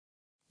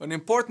An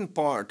important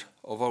part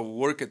of our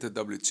work at the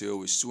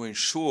WTO is to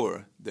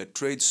ensure that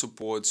trade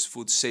supports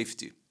food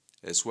safety,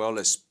 as well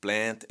as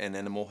plant and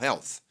animal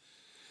health.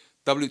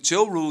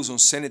 WTO rules on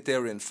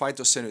sanitary and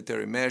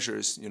phytosanitary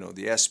measures,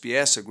 the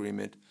SPS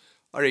agreement,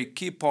 are a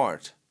key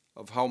part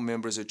of how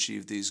members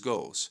achieve these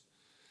goals.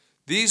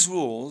 These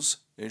rules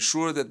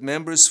ensure that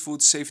members'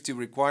 food safety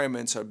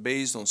requirements are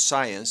based on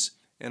science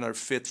and are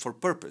fit for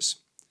purpose.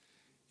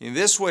 In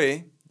this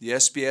way, the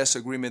SPS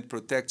agreement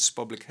protects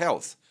public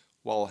health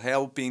while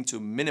helping to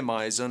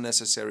minimize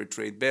unnecessary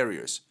trade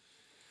barriers.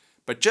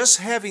 But just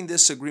having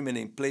this agreement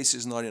in place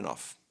is not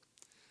enough.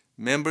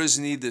 Members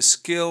need the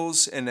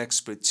skills and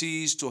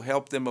expertise to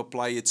help them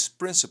apply its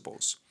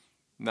principles.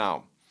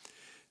 Now,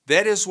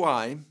 that is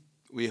why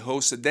we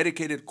host a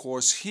dedicated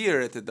course here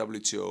at the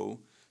WTO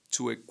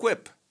to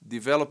equip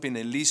developing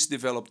and least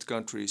developed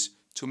countries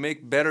to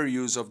make better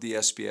use of the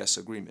SPS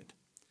agreement.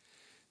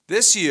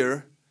 This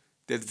year,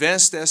 the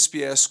Advanced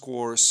SPS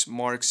course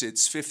marks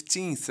its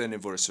 15th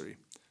anniversary.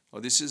 Now,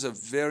 this is a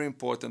very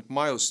important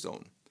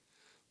milestone.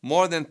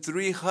 More than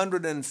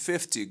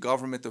 350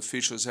 government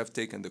officials have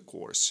taken the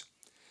course.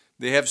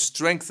 They have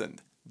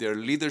strengthened their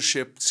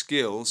leadership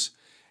skills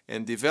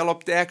and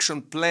developed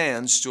action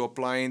plans to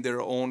apply in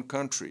their own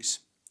countries.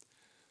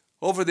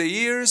 Over the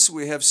years,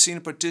 we have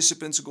seen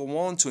participants go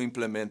on to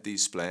implement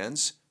these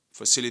plans,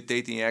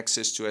 facilitating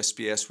access to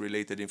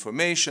SPS-related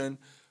information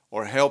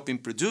or helping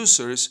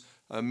producers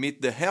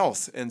meet the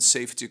health and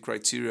safety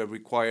criteria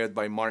required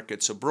by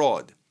markets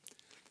abroad.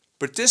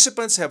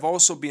 Participants have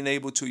also been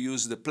able to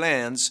use the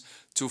plans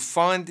to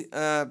find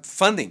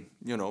funding,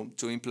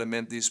 to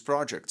implement these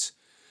projects.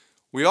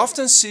 We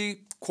often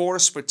see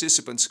course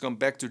participants come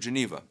back to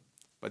Geneva,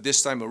 but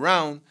this time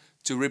around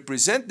to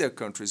represent their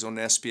countries on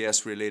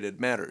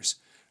SPS-related matters.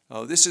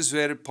 This is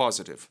very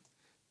positive.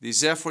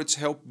 These efforts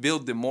help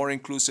build the more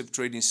inclusive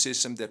trading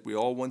system that we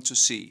all want to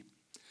see.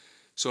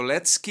 So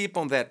let's keep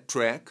on that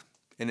track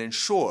and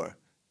ensure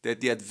that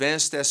the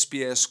Advanced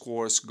SPS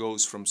course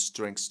goes from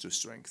strength to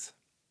strength.